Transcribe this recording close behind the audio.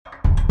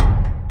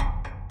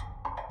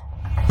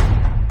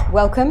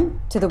Welcome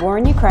to the War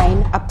in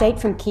Ukraine Update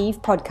from Kyiv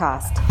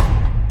podcast.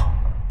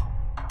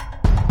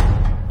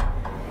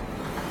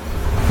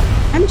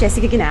 I'm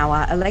Jessica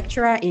Ganawa, a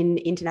lecturer in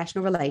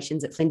international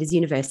relations at Flinders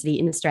University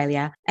in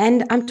Australia,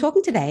 and I'm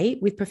talking today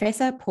with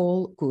Professor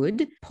Paul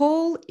Goode.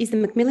 Paul is the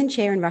Macmillan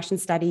Chair in Russian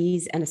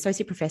Studies and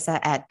Associate Professor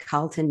at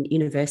Carleton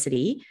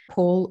University.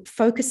 Paul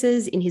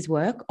focuses in his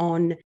work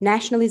on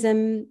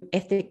nationalism,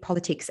 ethnic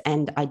politics,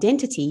 and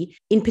identity,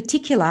 in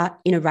particular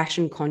in a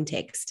Russian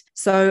context.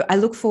 So I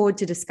look forward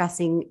to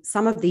discussing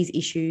some of these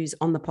issues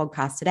on the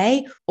podcast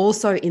today,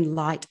 also in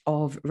light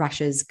of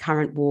Russia's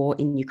current war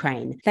in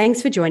Ukraine.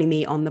 Thanks for joining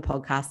me on the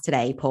podcast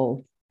today,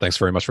 Paul. Thanks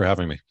very much for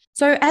having me.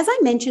 So as I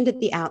mentioned at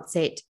the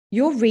outset,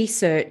 your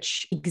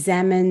research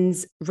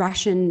examines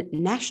Russian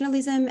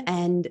nationalism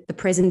and the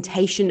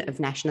presentation of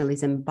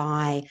nationalism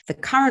by the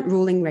current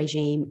ruling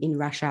regime in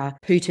Russia,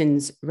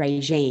 Putin's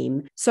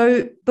regime.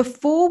 So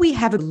before we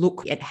have a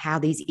look at how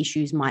these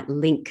issues might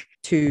link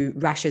to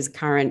Russia's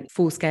current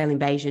full-scale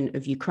invasion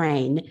of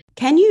Ukraine,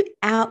 can you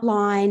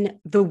outline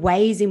the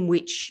ways in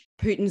which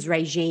Putin's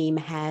regime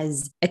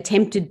has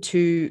attempted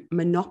to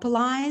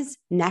monopolize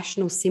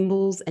national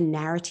symbols and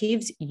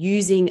narratives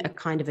using a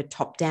kind of a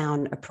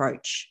top-down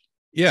approach?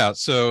 Yeah,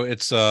 so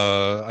it's,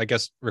 I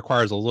guess,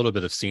 requires a little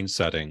bit of scene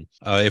setting.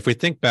 If we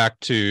think back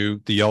to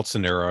the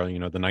Yeltsin era,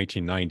 the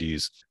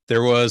 1990s,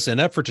 there was an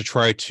effort to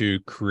try to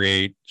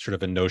create sort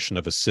of a notion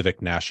of a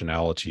civic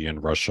nationality in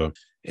Russia.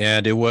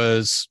 And it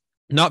was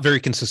not very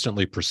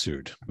consistently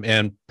pursued.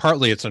 And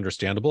partly it's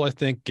understandable, I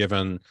think,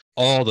 given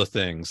all the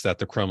things that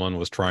the Kremlin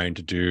was trying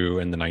to do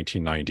in the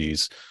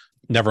 1990s.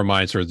 Never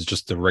mind sort of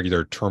just the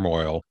regular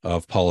turmoil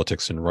of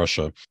politics in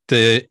Russia.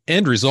 The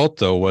end result,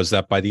 though, was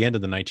that by the end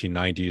of the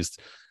 1990s,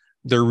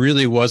 there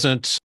really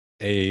wasn't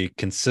a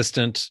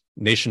consistent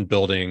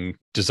nation-building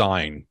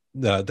design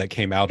that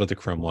came out of the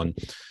Kremlin.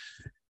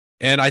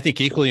 And I think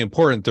equally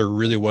important, there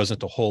really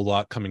wasn't a whole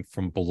lot coming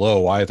from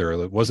below either.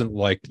 It wasn't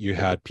like you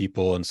had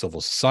people in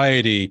civil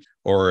society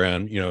or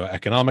in,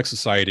 economic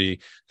society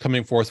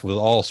coming forth with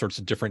all sorts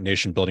of different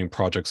nation building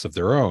projects of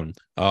their own.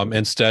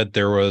 Instead,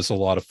 there was a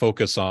lot of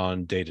focus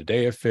on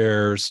day-to-day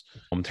affairs.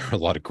 There were a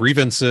lot of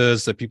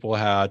grievances that people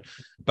had,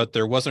 but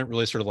there wasn't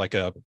really sort of like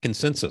a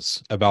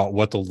consensus about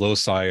what the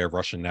loci of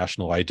Russian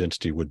national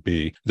identity would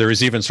be. There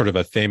is even sort of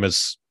a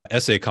famous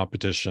essay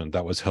competition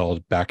that was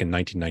held back in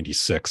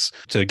 1996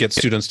 to get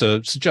students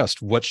to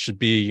suggest what should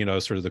be,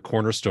 sort of the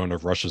cornerstone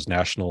of Russia's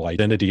national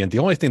identity. And the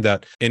only thing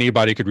that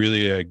anybody could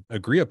really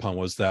agree upon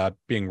was that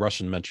being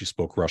Russian meant you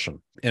spoke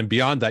Russian. And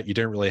beyond that, you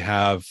didn't really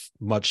have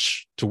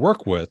much to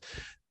work with.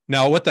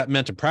 Now, what that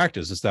meant in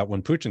practice is that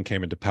when Putin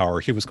came into power,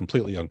 he was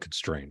completely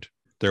unconstrained.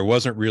 There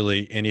wasn't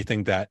really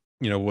anything that,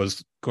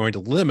 was going to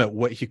limit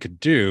what he could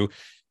do.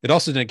 It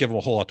also didn't give him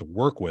a whole lot to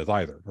work with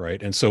either,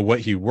 right? And so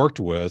what he worked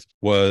with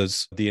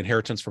was the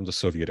inheritance from the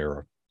Soviet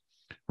era,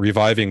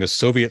 reviving a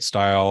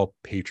Soviet-style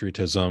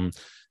patriotism,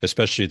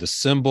 especially the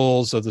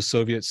symbols of the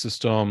Soviet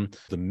system.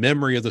 The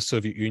memory of the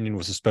Soviet Union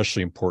was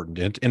especially important.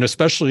 And in an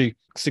especially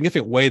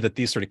significant way that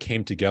these sort of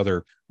came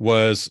together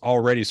was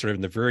already sort of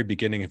in the very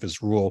beginning of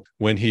his rule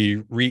when he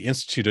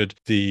reinstituted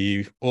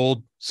the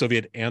old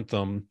Soviet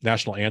anthem,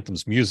 national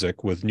anthem's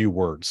music with new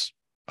words,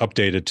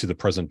 updated to the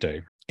present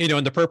day.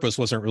 And the purpose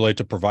wasn't really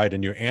to provide a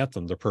new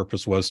anthem. The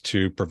purpose was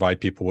to provide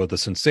people with a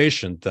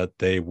sensation that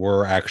they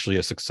were actually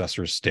a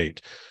successor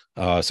state,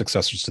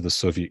 successors to the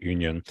Soviet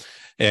Union.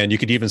 And you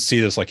could even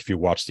see this, like if you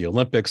watch the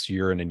Olympics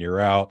year in and year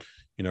out,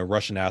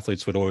 Russian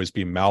athletes would always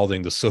be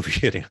mouthing the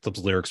Soviet anthem's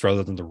lyrics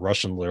rather than the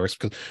Russian lyrics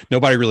because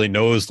nobody really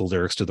knows the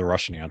lyrics to the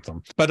Russian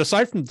anthem. But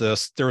aside from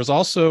this, there was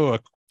also a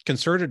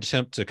concerted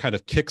attempt to kind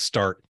of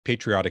kickstart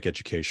patriotic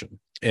education.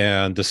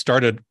 And this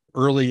started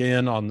early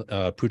in on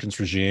Putin's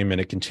regime, and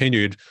it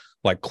continued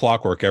like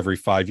clockwork every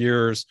 5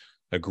 years,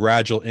 a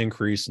gradual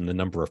increase in the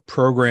number of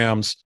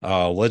programs,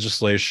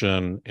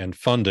 legislation, and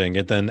funding.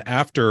 And then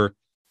after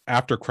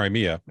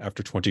Crimea,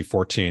 after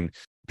 2014,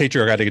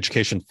 patriotic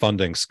education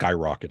funding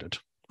skyrocketed.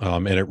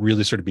 And it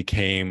really sort of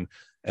became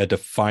a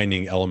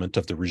defining element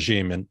of the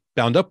regime. And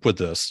bound up with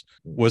this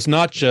was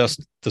not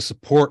just the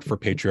support for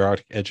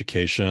patriotic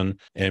education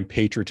and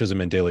patriotism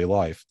in daily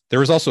life.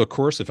 There was also a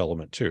coercive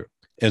element too,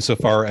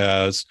 insofar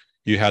as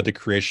you had the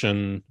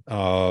creation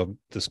of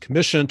this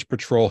commission to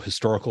patrol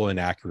historical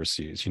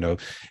inaccuracies,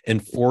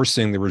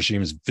 enforcing the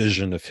regime's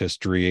vision of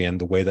history and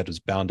the way that is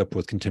bound up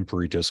with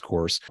contemporary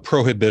discourse.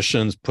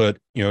 Prohibitions put,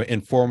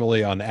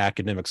 informally on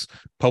academics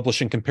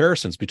publishing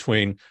comparisons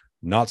between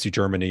Nazi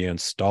Germany and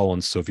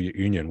Stalin's Soviet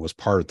Union was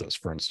part of this,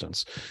 for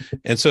instance.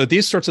 And so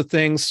these sorts of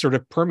things sort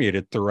of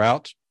permeated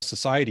throughout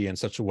society in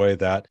such a way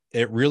that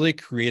it really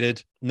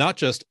created not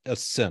just a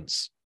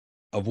sense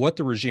of what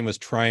the regime was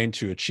trying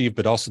to achieve,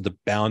 but also the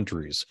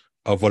boundaries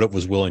of what it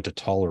was willing to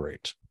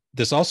tolerate.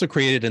 This also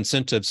created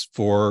incentives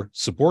for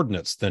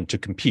subordinates then to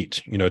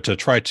compete, to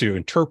try to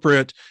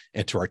interpret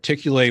and to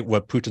articulate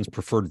what Putin's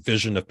preferred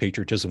vision of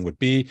patriotism would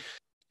be,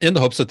 in the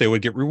hopes that they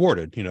would get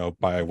rewarded,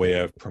 by way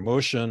of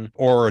promotion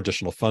or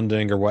additional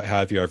funding or what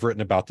have you. I've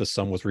written about this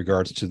some with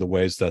regards to the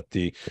ways that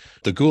the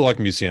Gulag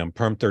Museum,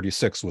 Perm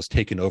 36, was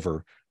taken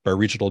over by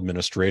regional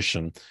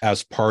administration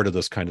as part of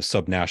this kind of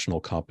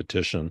subnational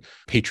competition,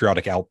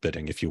 patriotic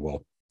outbidding, if you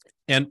will.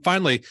 And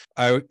finally,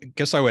 I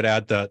guess I would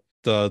add that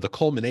the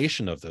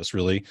culmination of this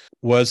really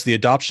was the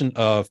adoption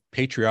of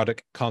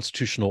patriotic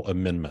constitutional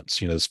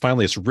amendments.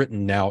 It's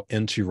written now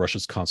into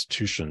Russia's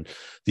constitution.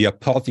 The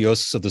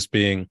apotheosis of this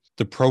being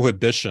the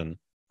prohibition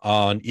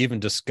on even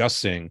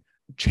discussing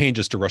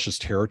changes to Russia's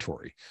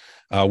territory,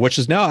 which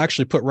has now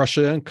actually put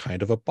Russia in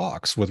kind of a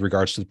box with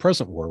regards to the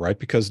present war, right?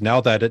 Because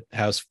now that it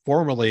has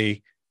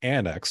formally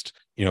annexed,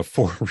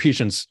 4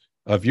 regions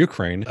of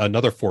Ukraine,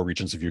 another 4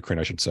 regions of Ukraine,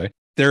 I should say,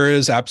 there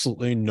is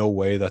absolutely no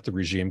way that the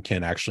regime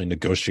can actually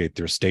negotiate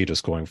their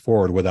status going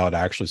forward without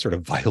actually sort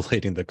of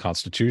violating the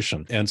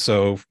constitution. And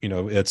so,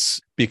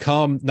 it's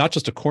become not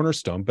just a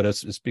cornerstone, but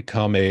it's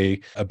become a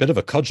bit of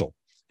a cudgel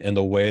in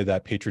the way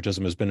that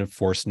patriotism has been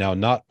enforced now,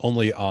 not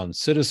only on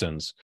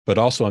citizens, but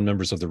also on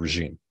members of the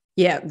regime.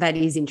 Yeah, that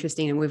is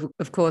interesting. And we've,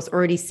 of course,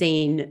 already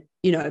seen,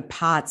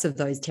 parts of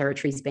those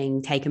territories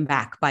being taken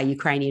back by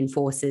Ukrainian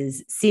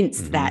forces since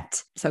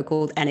that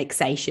so-called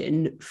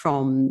annexation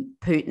from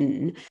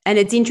Putin. And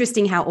it's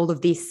interesting how all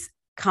of this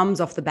comes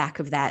off the back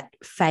of that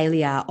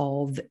failure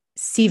of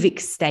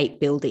civic state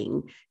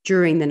building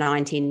during the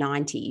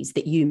 1990s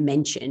that you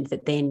mentioned,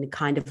 that then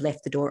kind of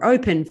left the door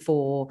open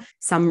for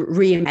some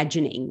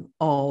reimagining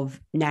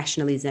of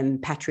nationalism,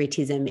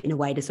 patriotism in a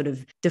way to sort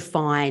of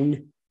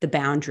define the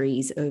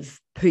boundaries of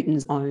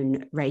Putin's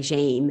own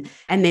regime,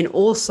 and then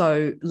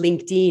also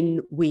linked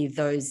in with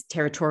those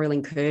territorial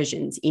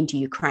incursions into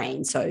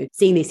Ukraine. So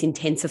seeing this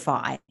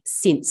intensify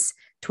since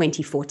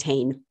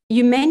 2014.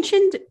 You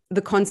mentioned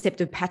the concept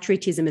of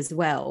patriotism as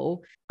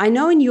well. I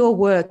know in your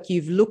work,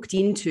 you've looked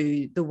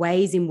into the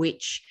ways in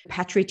which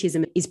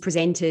patriotism is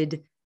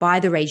presented by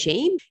the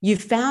regime.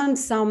 You've found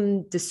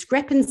some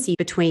discrepancy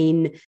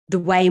between the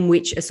way in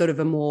which a sort of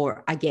a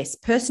more,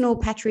 personal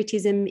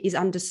patriotism is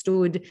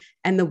understood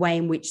and the way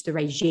in which the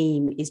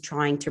regime is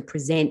trying to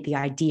present the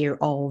idea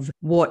of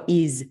what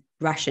is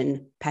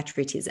Russian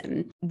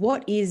patriotism.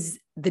 What is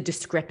the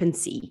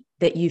discrepancy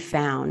that you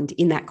found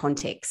in that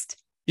context?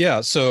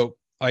 Yeah, so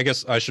I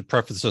guess I should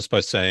preface this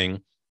by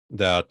saying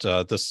that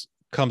this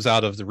comes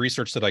out of the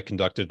research that I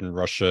conducted in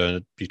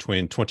Russia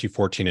between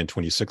 2014 and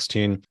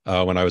 2016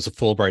 when I was a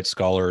Fulbright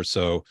scholar.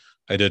 So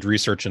I did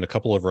research in a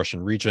couple of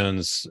Russian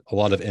regions, a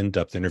lot of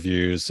in-depth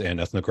interviews and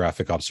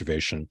ethnographic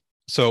observation.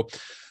 So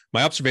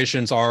my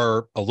observations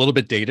are a little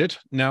bit dated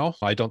now.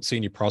 I don't see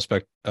any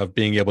prospect of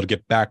being able to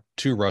get back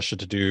to Russia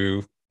to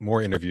do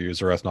more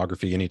interviews or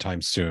ethnography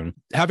anytime soon.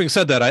 Having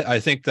said that, I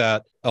think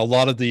that a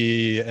lot of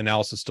the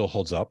analysis still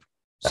holds up.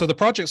 So the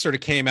project sort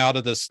of came out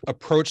of this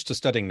approach to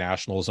studying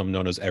nationalism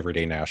known as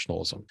everyday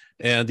nationalism.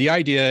 And the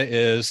idea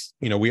is,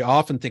 we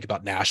often think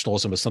about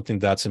nationalism as something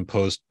that's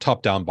imposed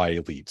top down by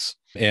elites.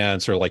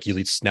 And sort of like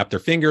elites snap their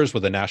fingers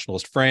with a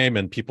nationalist frame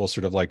and people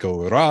sort of like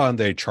go, rah, and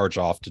they charge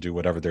off to do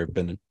whatever they've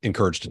been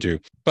encouraged to do.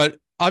 But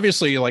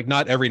obviously,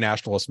 not every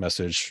nationalist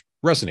message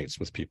resonates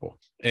with people.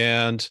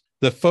 And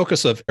the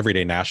focus of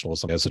everyday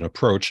nationalism as an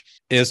approach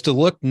is to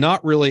look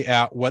not really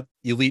at what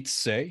elites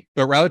say,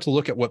 but rather to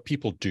look at what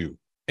people do.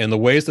 And the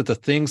ways that the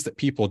things that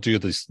people do,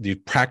 the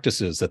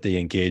practices that they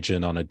engage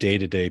in on a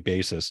day-to-day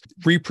basis,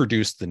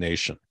 reproduce the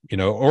nation,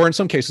 or in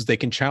some cases, they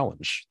can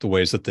challenge the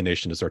ways that the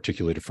nation is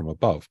articulated from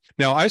above.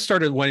 Now, I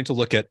started wanting to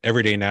look at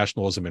everyday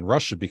nationalism in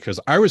Russia because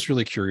I was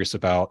really curious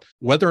about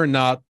whether or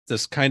not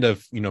this kind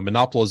of,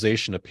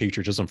 monopolization of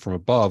patriotism from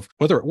above,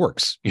 whether it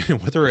works,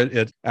 whether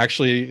it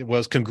actually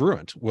was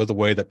congruent with the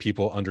way that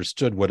people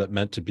understood what it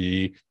meant to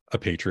be a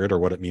patriot or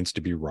what it means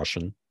to be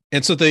Russian.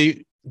 And so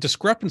the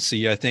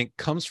discrepancy, I think,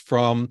 comes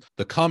from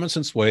the common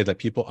sense way that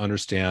people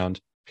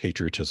understand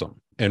patriotism.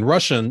 In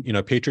Russian,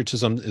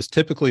 patriotism is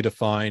typically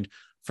defined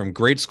from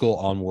grade school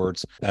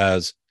onwards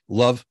as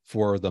love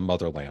for the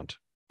motherland.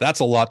 That's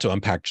a lot to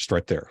unpack just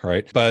right there,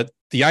 right? But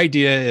the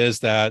idea is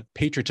that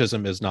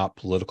patriotism is not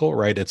political,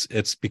 right?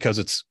 It's because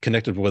it's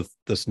connected with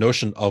this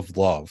notion of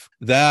love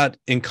that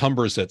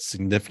encumbers it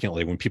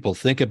significantly. When people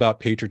think about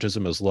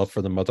patriotism as love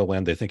for the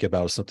motherland, they think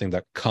about it as something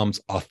that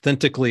comes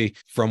authentically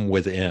from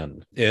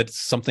within. It's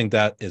something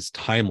that is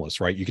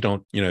timeless, right? You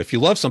don't, if you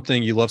love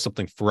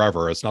something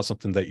forever. It's not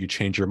something that you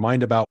change your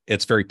mind about.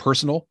 It's very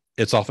personal.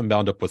 It's often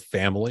bound up with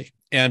family.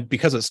 And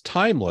because it's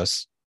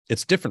timeless,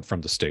 it's different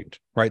from the state,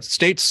 right?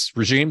 States,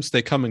 regimes,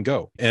 they come and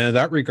go. And in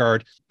that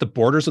regard, the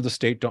borders of the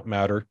state don't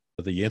matter.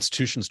 The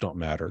institutions don't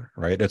matter,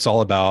 right? It's all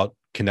about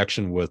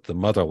connection with the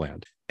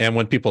motherland. And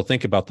when people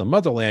think about the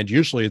motherland,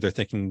 usually they're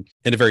thinking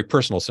in a very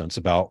personal sense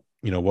about,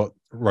 what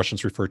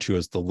Russians refer to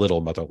as the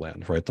little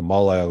motherland, right? The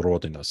Malaya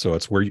Rodina. So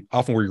it's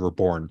often where you were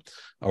born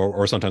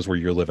or sometimes where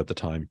you live at the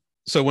time.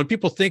 So when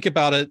people think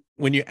about it,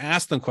 when you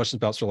ask them questions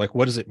about sort of like,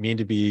 what does it mean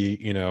to be,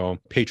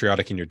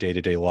 patriotic in your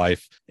day-to-day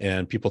life?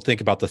 And people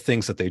think about the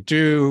things that they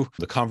do,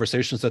 the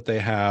conversations that they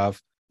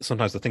have,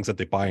 sometimes the things that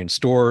they buy in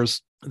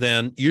stores,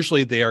 then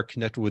usually they are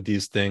connected with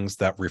these things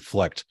that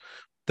reflect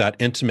that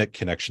intimate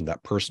connection,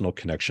 that personal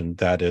connection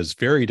that is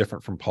very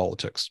different from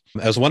politics.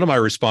 As one of my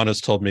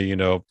respondents told me,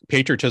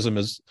 patriotism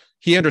is,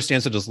 he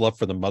understands it as love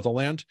for the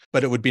motherland,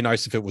 but it would be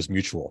nice if it was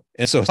mutual.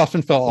 And so it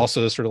often felt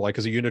also sort of like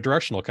as a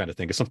unidirectional kind of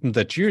thing. It's something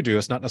that you do.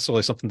 It's not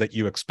necessarily something that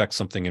you expect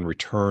something in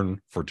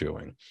return for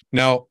doing.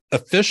 Now,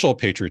 official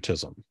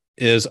patriotism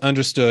is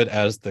understood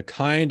as the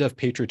kind of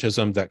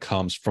patriotism that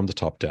comes from the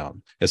top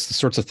down. It's the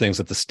sorts of things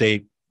that the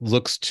state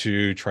looks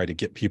to try to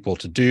get people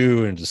to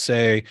do and to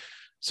say.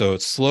 So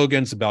it's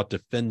slogans about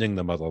defending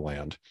the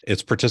motherland.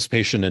 It's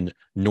participation in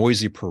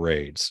noisy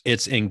parades.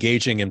 It's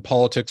engaging in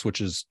politics,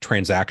 which is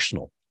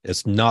transactional.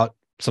 It's not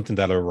something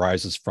that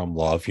arises from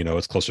love.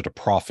 It's closer to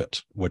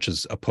profit, which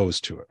is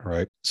opposed to it,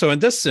 right? So in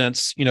this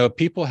sense,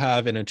 people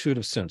have an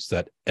intuitive sense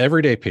that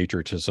everyday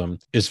patriotism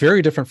is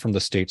very different from the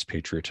state's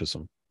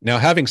patriotism. Now,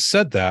 having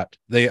said that,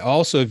 they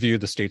also view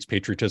the state's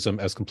patriotism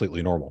as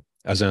completely normal,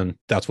 as in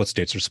that's what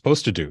states are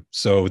supposed to do.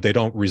 So they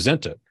don't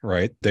resent it,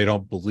 right? They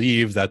don't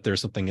believe that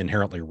there's something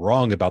inherently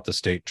wrong about the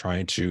state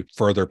trying to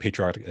further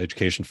patriotic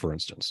education, for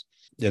instance.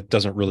 It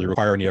doesn't really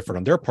require any effort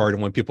on their part.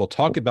 And when people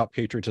talk about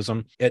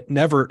patriotism, it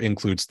never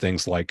includes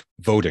things like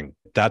voting.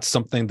 That's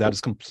something that is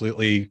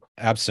completely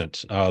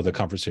absent, the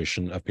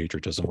conversation of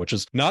patriotism, which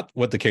is not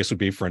what the case would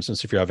be, for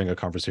instance, if you're having a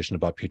conversation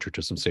about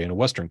patriotism, say, in a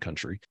Western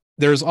country.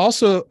 There's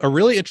also a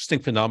really interesting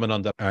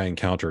phenomenon that I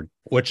encountered,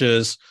 which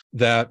is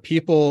that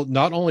people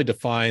not only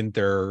define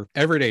their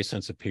everyday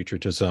sense of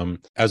patriotism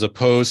as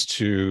opposed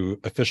to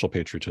official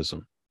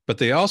patriotism, but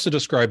they also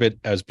describe it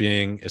as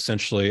being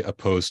essentially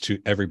opposed to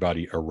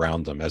everybody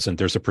around them, as in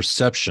there's a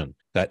perception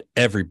that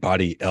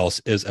everybody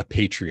else is a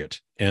patriot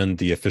in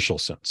the official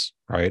sense,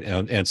 right?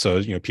 And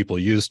so, people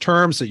use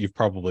terms that you've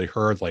probably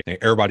heard, like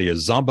everybody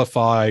is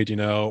zombified,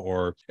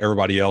 or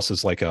everybody else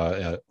is like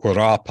a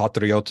hurrah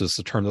patriot is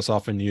the term that's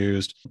often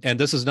used. And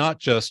this is not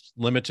just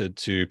limited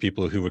to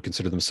people who would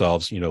consider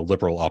themselves,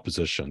 liberal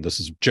opposition. This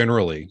is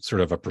generally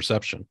sort of a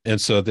perception. And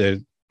so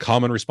the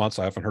common response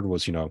I often heard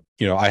was,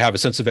 I have a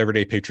sense of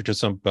everyday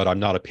patriotism, but I'm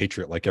not a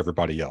patriot like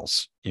everybody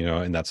else,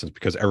 in that sense,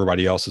 because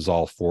everybody else is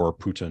all for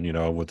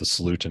Putin, with the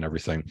salute and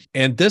everything.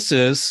 And this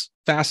is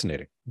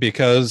fascinating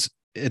because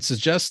it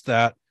suggests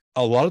that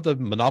a lot of the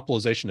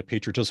monopolization of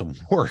patriotism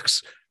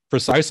works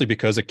precisely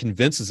because it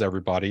convinces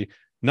everybody,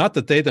 not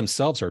that they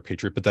themselves are a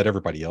patriot, but that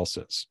everybody else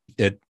is.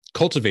 It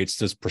cultivates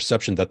this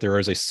perception that there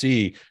is a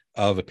sea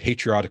of a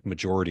patriotic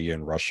majority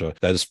in Russia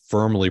that is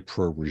firmly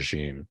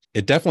pro-regime.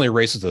 It definitely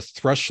raises the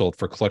threshold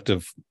for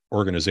collective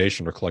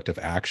organization or collective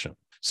action.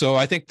 So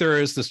I think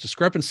there is this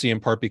discrepancy in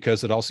part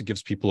because it also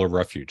gives people a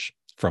refuge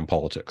from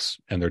politics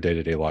and their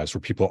day-to-day lives,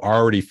 where people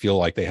already feel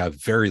like they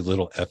have very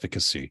little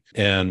efficacy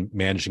in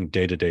managing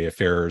day-to-day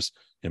affairs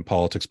in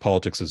politics.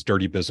 Politics is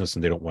dirty business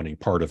and they don't want any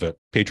part of it.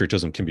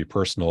 Patriotism can be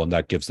personal, and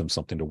that gives them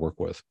something to work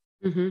with.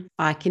 Mm-hmm.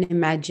 I can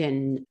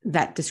imagine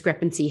that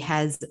discrepancy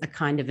has a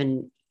kind of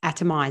an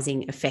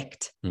atomizing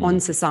effect on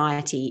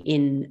society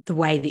in the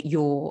way that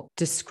you're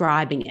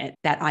describing it,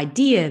 that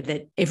idea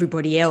that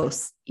everybody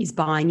else is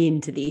buying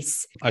into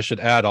this. I should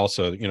add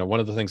also, one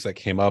of the things that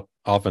came up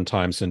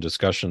oftentimes in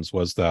discussions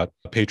was that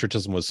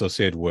patriotism was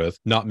associated with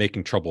not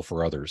making trouble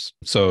for others.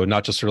 So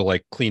not just sort of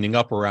like cleaning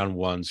up around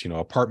one's,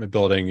 apartment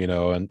building,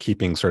 and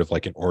keeping sort of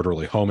like an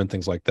orderly home and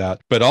things like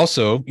that, but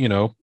also,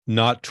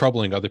 not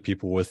troubling other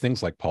people with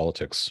things like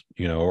politics,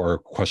 or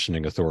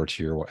questioning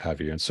authority or what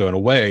have you. And so in a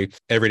way,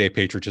 everyday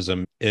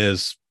patriotism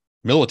is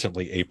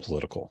militantly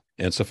apolitical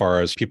insofar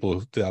as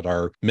people that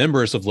are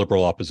members of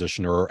liberal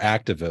opposition or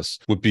activists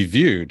would be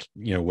viewed,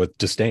 with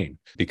disdain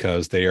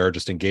because they are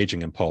just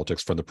engaging in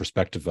politics from the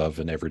perspective of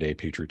an everyday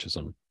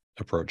patriotism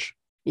approach.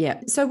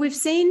 Yeah. So we've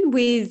seen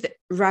with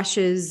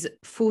Russia's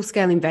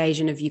full-scale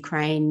invasion of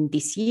Ukraine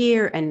this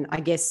year, and I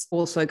guess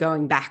also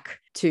going back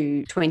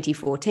to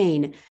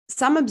 2014,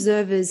 some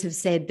observers have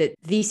said that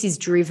this is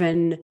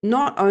driven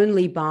not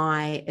only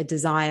by a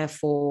desire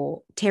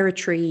for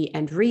territory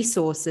and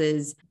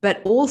resources,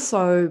 but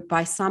also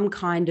by some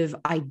kind of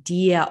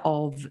idea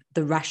of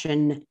the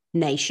Russian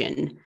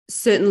nation,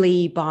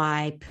 certainly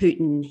by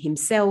Putin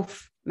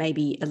himself,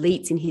 maybe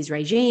elites in his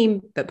regime,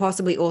 but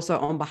possibly also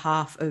on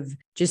behalf of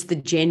just the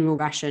general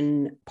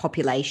Russian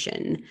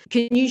population.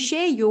 Can you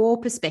share your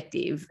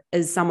perspective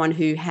as someone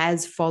who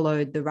has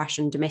followed the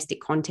Russian domestic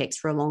context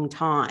for a long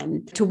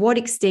time? To what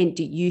extent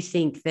do you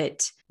think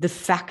that the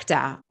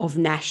factor of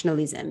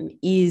nationalism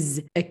is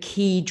a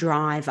key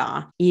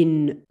driver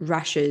in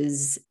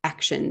Russia's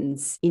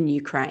actions in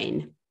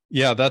Ukraine?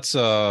 Yeah, that's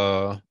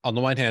on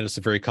the one hand, it's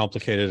a very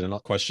complicated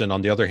question.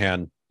 On the other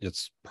hand,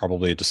 it's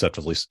probably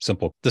deceptively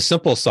simple. The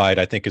simple side,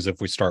 I think, is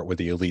if we start with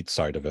the elite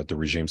side of it, the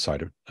regime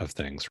side of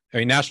things. I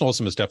mean,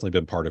 nationalism has definitely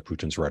been part of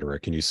Putin's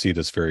rhetoric, and you see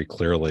this very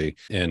clearly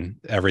in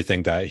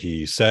everything that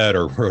he said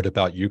or wrote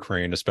about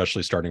Ukraine,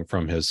 especially starting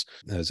from his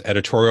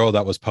editorial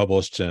that was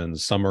published in the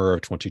summer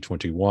of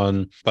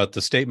 2021. But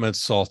the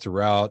statements all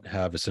throughout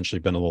have essentially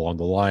been along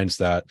the lines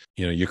that,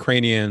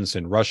 Ukrainians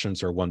and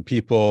Russians are one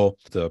people.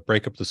 The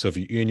breakup of the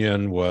Soviet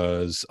Union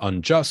was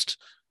unjust.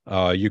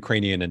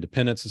 Ukrainian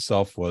independence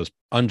itself was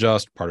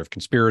unjust, part of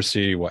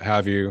conspiracy, what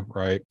have you,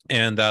 right?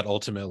 And that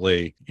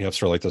ultimately, you have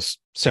sort of like this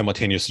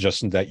simultaneous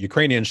suggestion that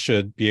Ukrainians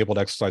should be able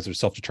to exercise their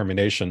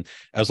self-determination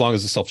as long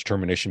as the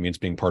self-determination means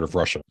being part of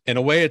Russia. In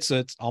a way, it's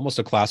almost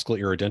a classical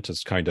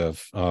irredentist kind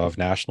of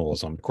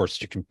nationalism. Of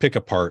course, you can pick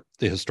apart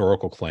the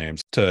historical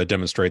claims to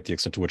demonstrate the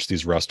extent to which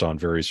these rest on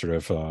very sort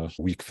of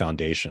weak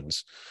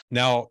foundations.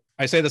 Now,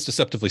 I say that's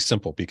deceptively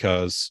simple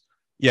because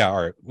yeah,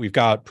 all right, we've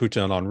got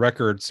Putin on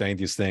record saying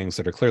these things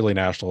that are clearly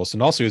nationalist.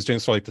 And also he's doing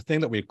sort of like the thing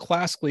that we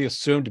classically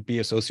assumed to be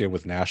associated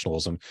with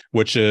nationalism,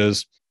 which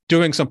is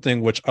doing something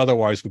which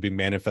otherwise would be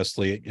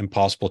manifestly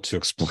impossible to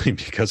explain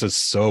because it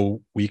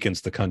so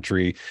weakens the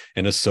country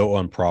and is so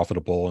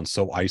unprofitable and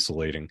so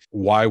isolating.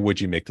 Why would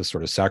you make this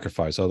sort of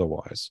sacrifice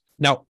otherwise?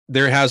 Now,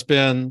 there has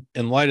been,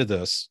 in light of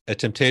this, a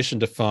temptation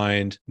to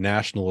find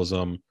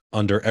nationalism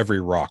under every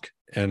rock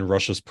in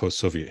Russia's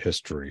post-Soviet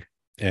history.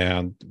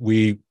 And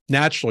we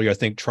naturally, I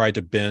think, try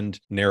to bend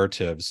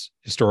narratives,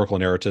 historical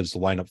narratives, to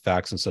line up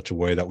facts in such a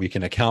way that we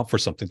can account for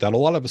something that a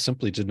lot of us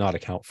simply did not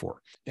account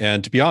for.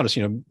 And to be honest,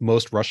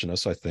 most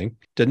Russianists, I think,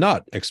 did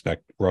not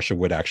expect Russia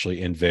would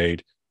actually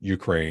invade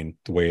Ukraine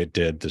the way it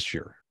did this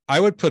year.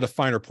 I would put a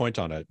finer point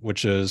on it,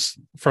 which is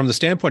from the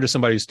standpoint of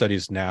somebody who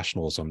studies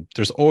nationalism,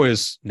 there's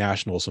always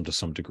nationalism to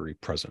some degree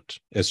present.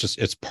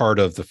 It's part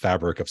of the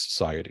fabric of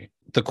society.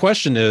 The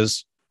question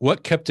is,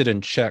 what kept it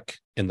in check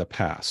in the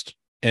past?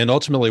 And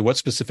ultimately, what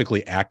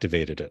specifically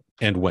activated it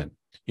and when?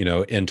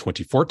 In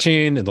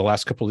 2014, in the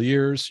last couple of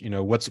years,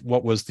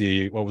 what was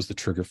the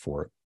trigger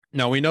for it?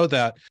 Now, we know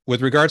that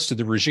with regards to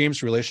the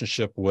regime's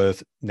relationship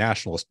with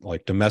nationalist,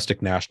 like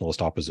domestic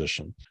nationalist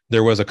opposition,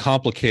 there was a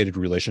complicated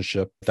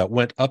relationship that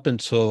went up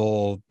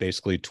until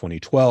basically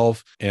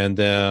 2012. And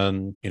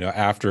then,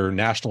 after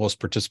nationalists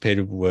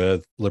participated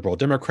with liberal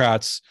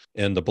Democrats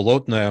in the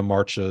Bolotnaya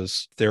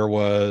marches, there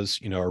was,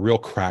 a real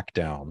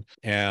crackdown.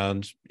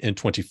 And in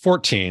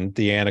 2014,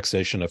 the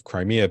annexation of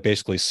Crimea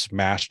basically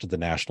smashed the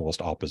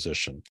nationalist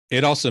opposition.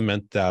 It also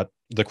meant that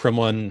the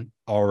Kremlin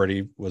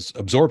already was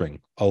absorbing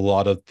a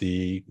lot of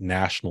the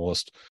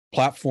nationalist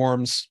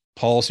platforms,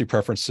 policy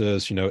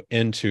preferences,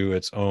 into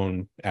its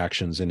own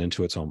actions and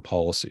into its own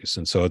policies.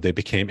 And so they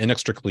became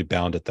inextricably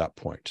bound at that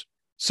point.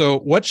 So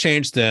what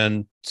changed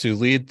then to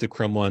lead the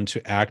Kremlin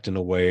to act in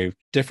a way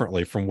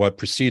differently from what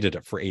preceded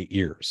it for 8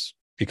 years?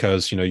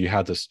 Because, you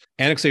had this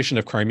annexation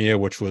of Crimea,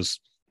 which was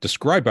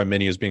described by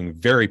many as being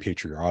very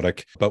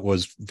patriotic, but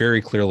was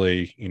very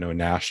clearly,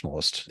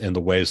 nationalist in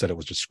the ways that it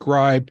was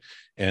described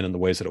and in the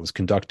ways that it was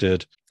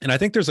conducted. And I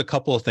think there's a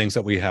couple of things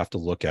that we have to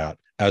look at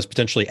as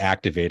potentially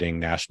activating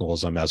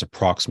nationalism as a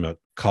proximate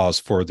cause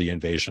for the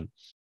invasion.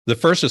 The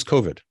first is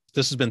COVID.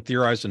 This has been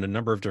theorized in a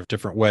number of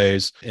different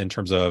ways in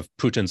terms of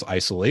Putin's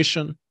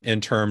isolation,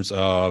 in terms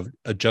of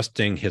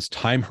adjusting his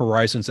time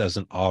horizons as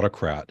an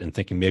autocrat and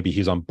thinking maybe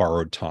he's on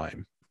borrowed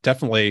time.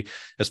 Definitely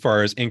as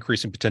far as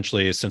increasing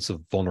potentially a sense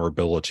of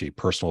vulnerability,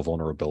 personal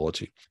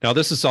vulnerability. Now,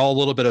 this is all a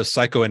little bit of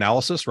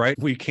psychoanalysis, right?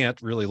 We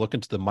can't really look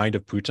into the mind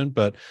of Putin,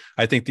 but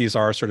I think these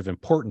are sort of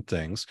important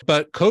things.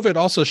 But COVID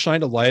also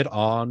shined a light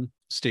on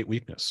state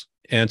weakness.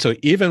 And so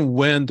even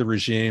when the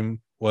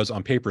regime was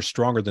on paper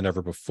stronger than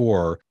ever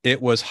before,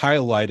 it was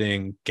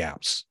highlighting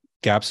gaps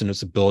in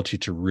its ability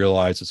to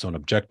realize its own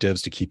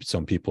objectives, to keep its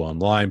own people in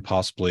line,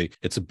 possibly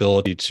its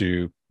ability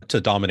to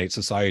dominate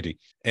society.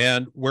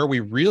 And where we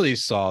really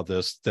saw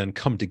this then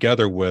come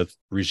together with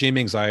regime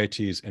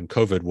anxieties and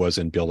COVID was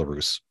in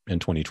Belarus in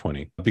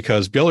 2020,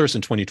 because Belarus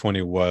in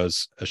 2020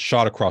 was a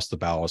shot across the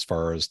bow as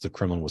far as the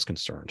Kremlin was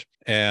concerned.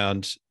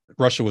 And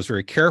Russia was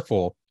very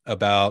careful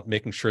about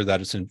making sure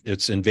that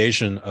its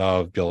invasion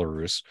of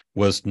Belarus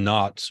was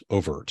not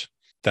overt,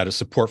 that its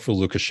support for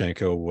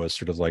Lukashenko was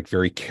sort of like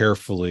very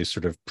carefully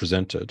sort of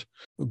presented.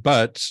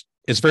 But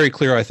it's very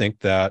clear, I think,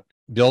 that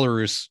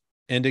Belarus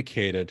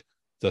indicated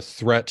the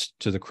threat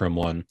to the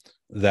Kremlin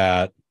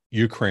that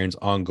Ukraine's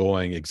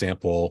ongoing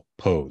example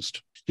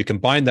posed. You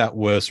combine that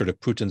with sort of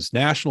Putin's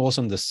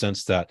nationalism, the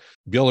sense that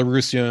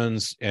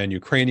Belarusians and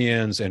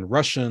Ukrainians and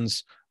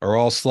Russians are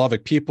all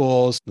Slavic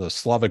peoples, the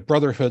Slavic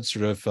Brotherhood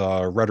sort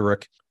of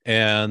rhetoric,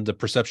 and the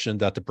perception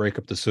that the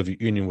breakup of the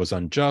Soviet Union was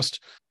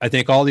unjust. I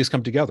think all these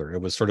come together.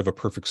 It was sort of a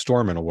perfect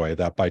storm in a way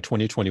that by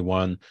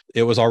 2021,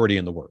 it was already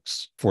in the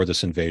works for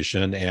this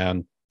invasion.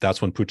 And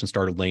that's when Putin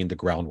started laying the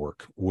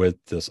groundwork with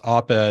this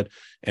op-ed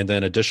and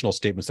then additional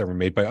statements that were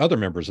made by other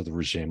members of the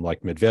regime,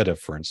 like Medvedev,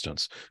 for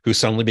instance, who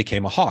suddenly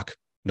became a hawk.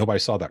 Nobody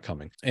saw that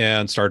coming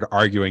and started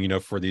arguing,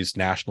 for these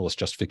nationalist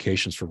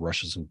justifications for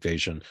Russia's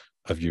invasion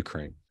of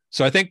Ukraine.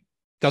 So I think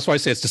that's why I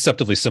say it's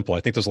deceptively simple. I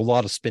think there's a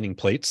lot of spinning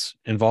plates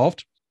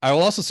involved. I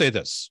will also say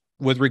this,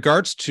 with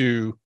regards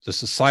to the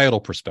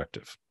societal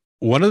perspective,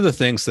 one of the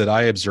things that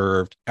I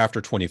observed after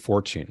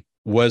 2014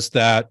 was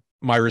that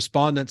my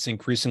respondents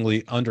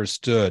increasingly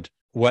understood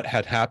what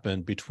had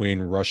happened between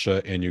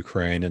Russia and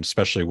Ukraine, and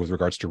especially with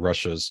regards to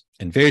Russia's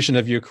invasion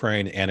of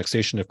Ukraine,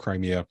 annexation of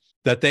Crimea,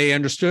 that they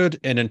understood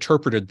and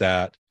interpreted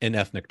that in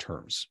ethnic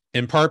terms,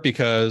 in part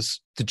because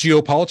the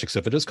geopolitics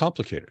of it is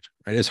complicated.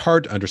 Right? It's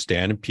hard to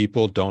understand, and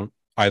people don't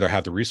either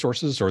have the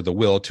resources or the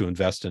will to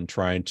invest in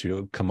trying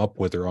to come up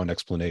with their own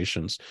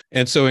explanations.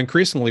 And so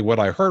increasingly what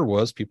I heard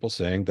was people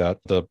saying that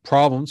the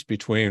problems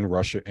between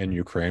Russia and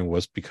Ukraine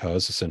was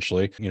because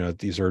essentially,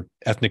 these are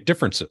ethnic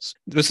differences.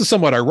 This is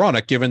somewhat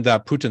ironic given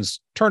that Putin's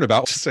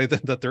turnabout to say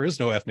that there is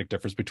no ethnic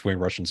difference between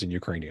Russians and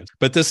Ukrainians.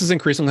 But this is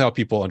increasingly how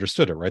people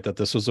understood it, right? That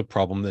this was a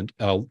problem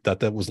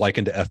that was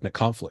likened to ethnic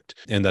conflict,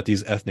 and that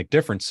these ethnic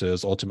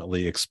differences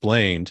ultimately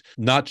explained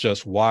not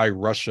just why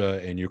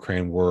Russia and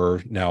Ukraine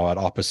were now at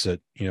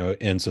opposite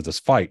ends of this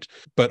fight,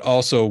 but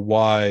also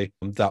why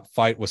that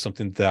fight was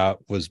something that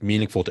was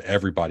meaningful to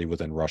everybody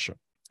within Russia.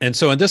 And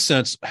so in this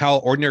sense, how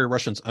ordinary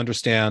Russians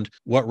understand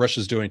what Russia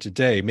is doing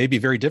today may be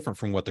very different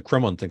from what the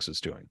Kremlin thinks it's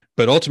doing.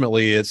 But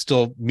ultimately, it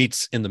still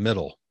meets in the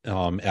middle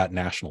at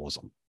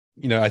nationalism.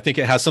 I think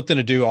it has something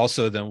to do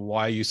also then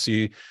why you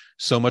see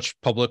so much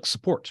public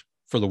support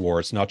for the war.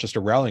 It's not just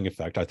a rallying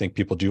effect. I think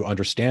people do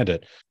understand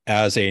it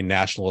as a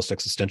nationalist,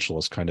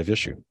 existentialist kind of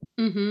issue.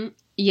 Mm-hmm.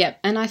 Yep.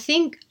 And I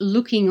think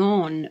looking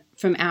on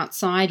from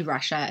outside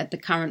Russia at the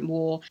current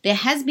war, there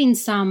has been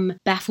some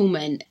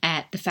bafflement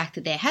at the fact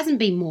that there hasn't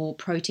been more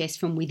protest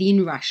from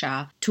within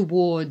Russia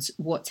towards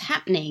what's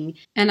happening.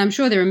 And I'm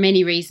sure there are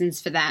many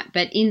reasons for that.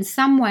 But in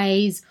some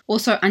ways,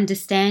 also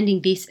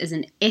understanding this as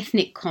an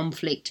ethnic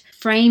conflict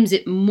frames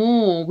it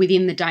more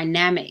within the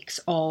dynamics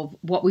of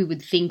what we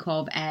would think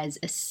of as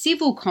a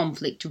civil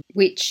conflict,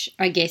 which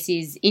I guess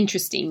is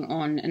interesting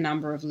on a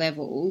number of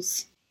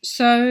levels.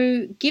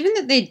 So, given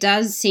that there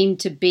does seem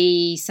to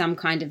be some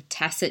kind of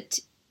tacit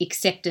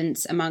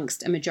acceptance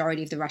amongst a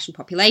majority of the Russian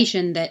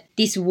population that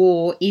this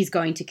war is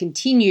going to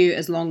continue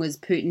as long as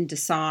Putin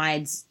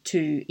decides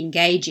to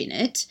engage in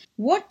it,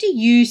 what do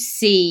you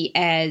see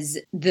as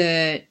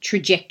the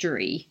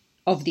trajectory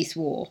of this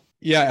war?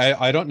 Yeah,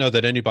 I don't know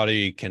that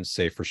anybody can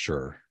say for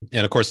sure.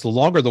 And of course, the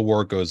longer the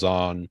war goes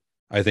on,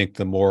 I think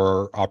the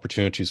more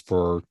opportunities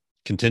for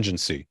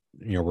contingency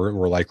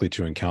we're likely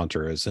to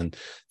encounter and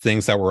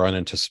things that were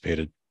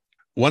unanticipated.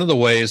 One of the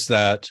ways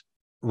that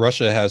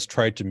Russia has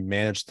tried to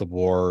manage the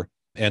war,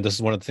 and this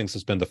is one of the things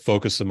that's been the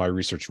focus of my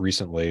research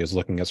recently, is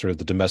looking at sort of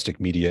the domestic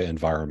media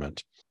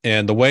environment.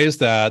 And the ways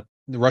that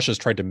Russia has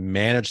tried to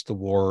manage the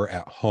war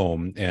at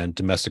home and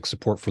domestic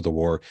support for the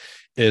war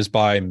is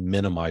by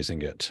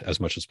minimizing it as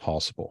much as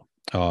possible.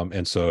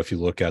 And so if you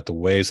look at the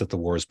ways that the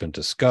war has been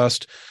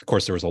discussed, of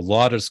course, there was a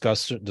lot of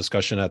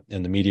discussion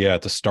in the media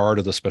at the start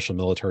of the special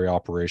military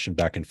operation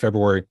back in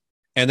February,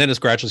 and then it's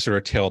gradually sort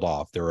of tailed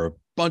off. There were a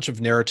bunch of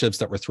narratives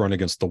that were thrown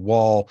against the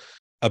wall.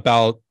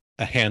 About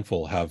a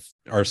handful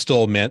are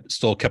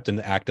still kept in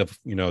active,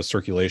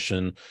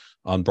 circulation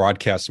on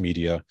broadcast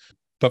media.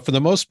 But for the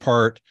most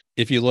part,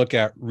 if you look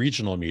at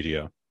regional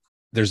media,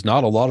 there's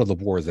not a lot of the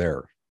war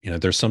there.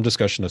 There's some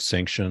discussion of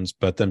sanctions,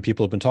 but then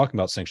people have been talking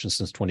about sanctions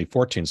since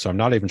 2014. So I'm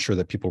not even sure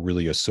that people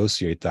really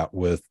associate that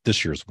with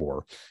this year's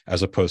war,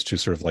 as opposed to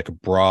sort of like a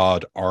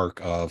broad arc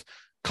of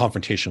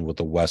confrontation with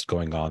the West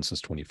going on since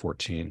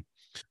 2014.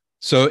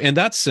 So in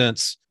that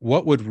sense,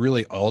 what would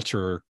really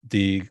alter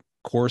the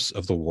course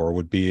of the war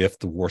would be if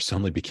the war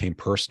suddenly became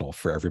personal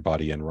for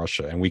everybody in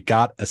Russia. And we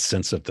got a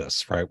sense of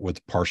this, right,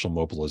 with partial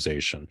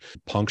mobilization,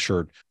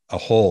 punctured a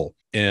hole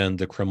in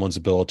the Kremlin's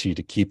ability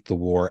to keep the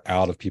war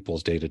out of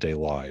people's day-to-day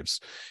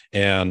lives.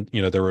 And,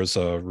 there was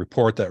a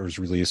report that was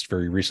released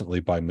very recently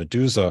by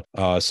Meduza,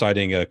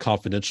 citing a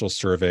confidential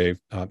survey,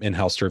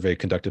 in-house survey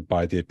conducted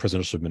by the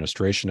presidential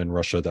administration in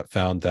Russia that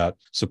found that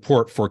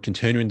support for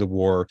continuing the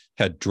war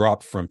had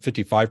dropped from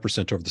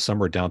 55% over the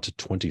summer down to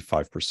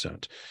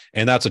 25%.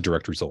 And that's a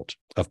direct result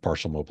of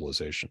partial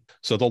mobilization.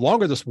 So the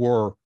longer this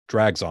war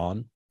drags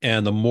on,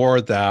 and the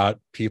more that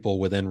people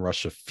within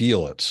Russia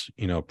feel it,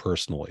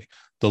 personally,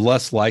 the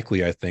less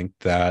likely I think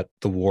that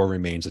the war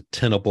remains a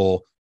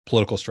tenable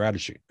political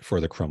strategy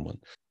for the Kremlin.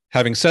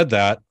 Having said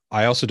that,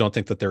 I also don't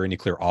think that there are any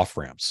clear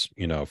off-ramps,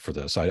 for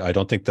this. I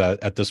don't think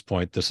that at this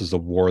point, this is a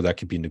war that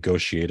can be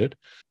negotiated,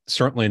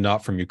 certainly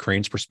not from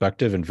Ukraine's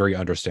perspective, and very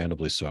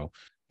understandably so.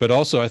 But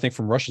also, I think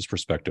from Russia's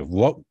perspective,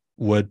 what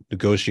would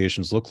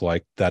negotiations look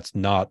like that's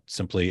not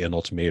simply an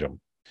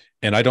ultimatum?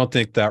 And I don't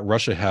think that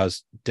Russia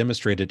has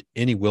demonstrated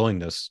any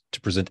willingness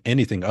to present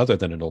anything other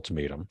than an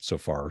ultimatum so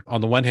far.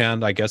 On the one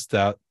hand, I guess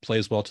that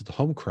plays well to the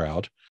home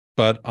crowd.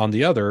 But on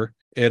the other,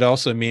 it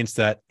also means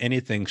that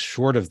anything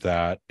short of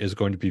that is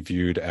going to be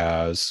viewed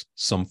as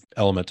some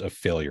element of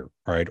failure,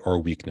 right, or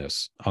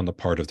weakness on the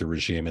part of the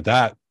regime. And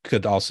that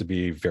could also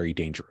be very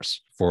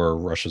dangerous for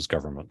Russia's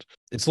government.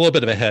 It's a little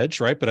bit of a hedge,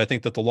 right? But I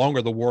think that the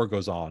longer the war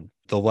goes on,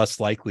 the less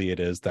likely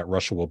it is that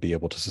Russia will be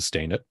able to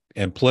sustain it.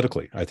 And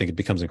politically, I think it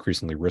becomes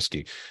increasingly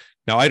risky.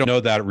 Now, I don't know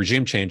that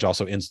regime change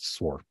also ends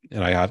this war.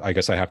 And I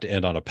guess I have to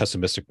end on a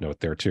pessimistic note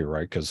there too,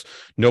 right? Because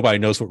nobody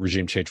knows what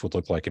regime change would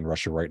look like in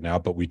Russia right now.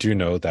 But we do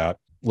know that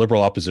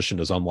liberal opposition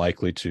is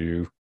unlikely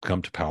to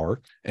come to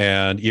power.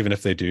 And even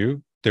if they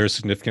do, there are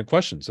significant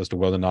questions as to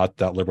whether or not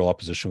that liberal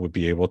opposition would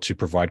be able to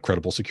provide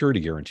credible security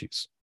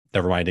guarantees.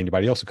 Never mind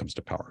anybody else who comes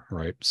to power,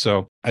 right?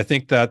 So I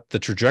think that the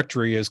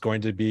trajectory is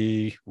going to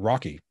be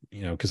rocky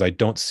because I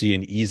don't see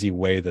an easy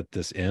way that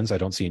this ends. I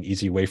don't see an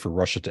easy way for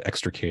Russia to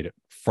extricate it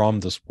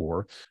from this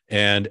war.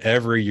 And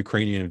every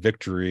Ukrainian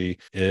victory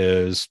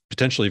is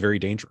potentially very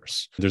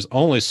dangerous. There's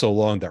only so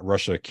long that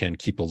Russia can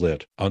keep a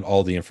lid on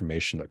all the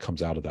information that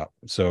comes out of that.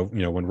 So,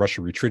 when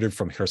Russia retreated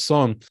from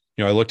Kherson,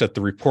 I looked at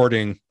the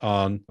reporting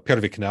on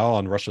Первый Канал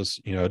on Russia's,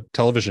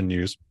 television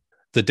news.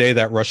 The day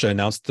that Russia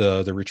announced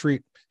the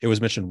retreat, it was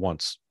mentioned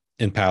once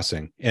in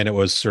passing, and it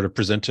was sort of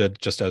presented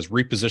just as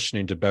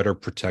repositioning to better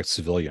protect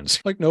civilians.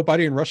 Like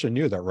nobody in Russia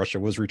knew that Russia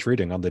was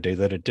retreating on the day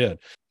that it did.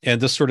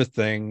 And this sort of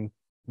thing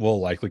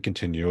will likely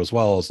continue as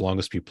well, as long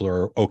as people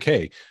are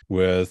okay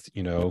with,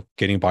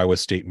 getting by with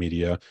state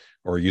media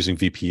or using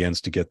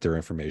VPNs to get their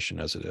information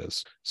as it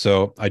is.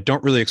 So I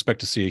don't really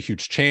expect to see a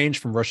huge change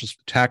from Russia's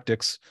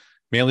tactics,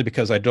 mainly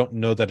because I don't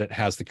know that it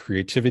has the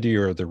creativity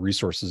or the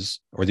resources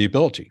or the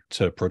ability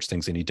to approach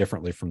things any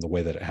differently from the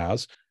way that it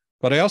has.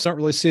 But I also don't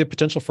really see a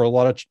potential for a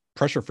lot of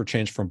pressure for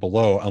change from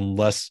below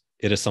unless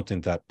it is something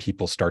that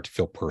people start to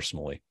feel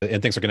personally.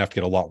 And things are going to have to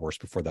get a lot worse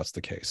before that's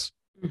the case.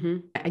 Mm-hmm.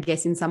 I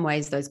guess in some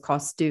ways those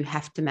costs do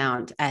have to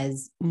mount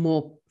as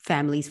more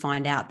families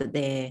find out that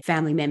their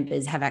family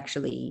members have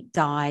actually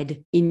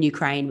died in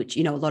Ukraine, which,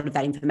 a lot of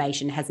that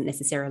information hasn't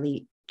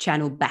necessarily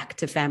channeled back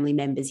to family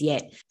members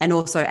yet. And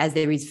also as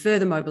there is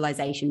further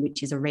mobilization,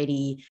 which is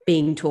already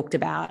being talked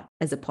about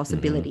as a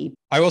possibility. Mm-hmm.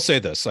 I will say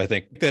this. I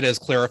think that has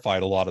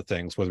clarified a lot of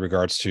things with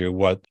regards to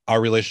what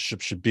our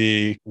relationship should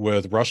be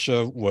with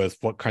Russia, with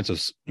what kinds of,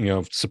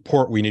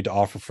 support we need to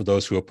offer for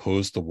those who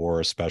oppose the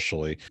war,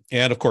 especially.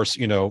 And of course,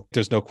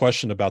 there's no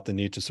question about the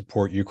need to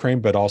support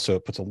Ukraine, but also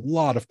it puts a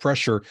lot of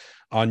pressure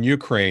on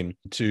Ukraine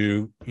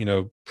to,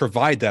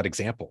 provide that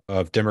example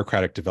of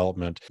democratic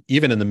development,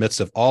 even in the midst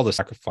of all the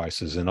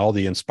sacrifices and all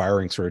the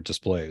inspiring sort of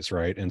displays,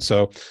 right? And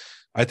so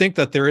I think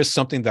that there is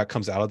something that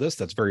comes out of this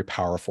that's very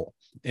powerful.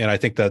 And I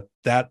think that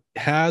that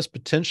has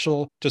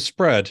potential to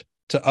spread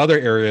to other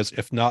areas,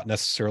 if not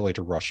necessarily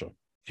to Russia,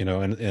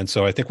 and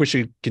so I think we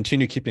should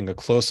continue keeping a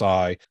close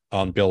eye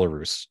on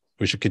Belarus.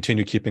 We should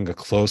continue keeping a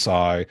close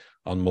eye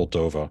on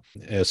Moldova,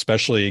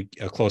 especially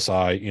a close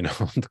eye,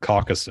 on the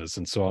Caucasus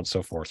and so on and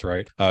so forth,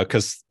 right?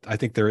 Because I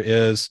think there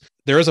is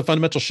a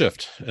fundamental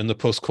shift in the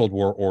post-Cold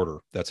War order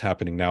that's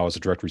happening now as a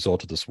direct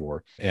result of this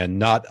war, and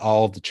not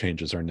all of the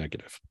changes are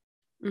negative.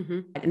 Mm-hmm.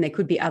 And there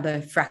could be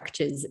other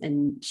fractures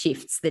and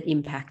shifts that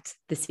impact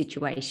the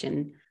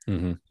situation.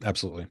 Mm-hmm.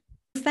 Absolutely.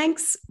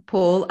 Thanks,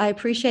 Paul. I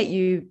appreciate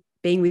you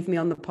being with me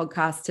on the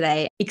podcast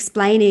today,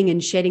 explaining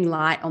and shedding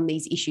light on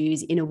these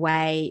issues in a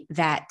way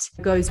that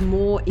goes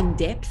more in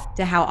depth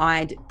to how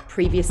I'd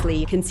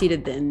previously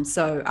considered them.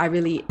 So I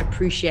really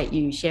appreciate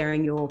you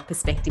sharing your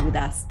perspective with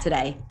us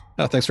today.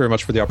 Thanks very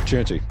much for the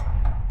opportunity.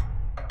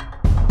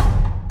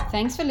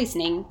 Thanks for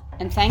listening,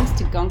 and thanks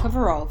to Gonka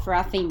Varol for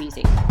our theme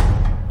music.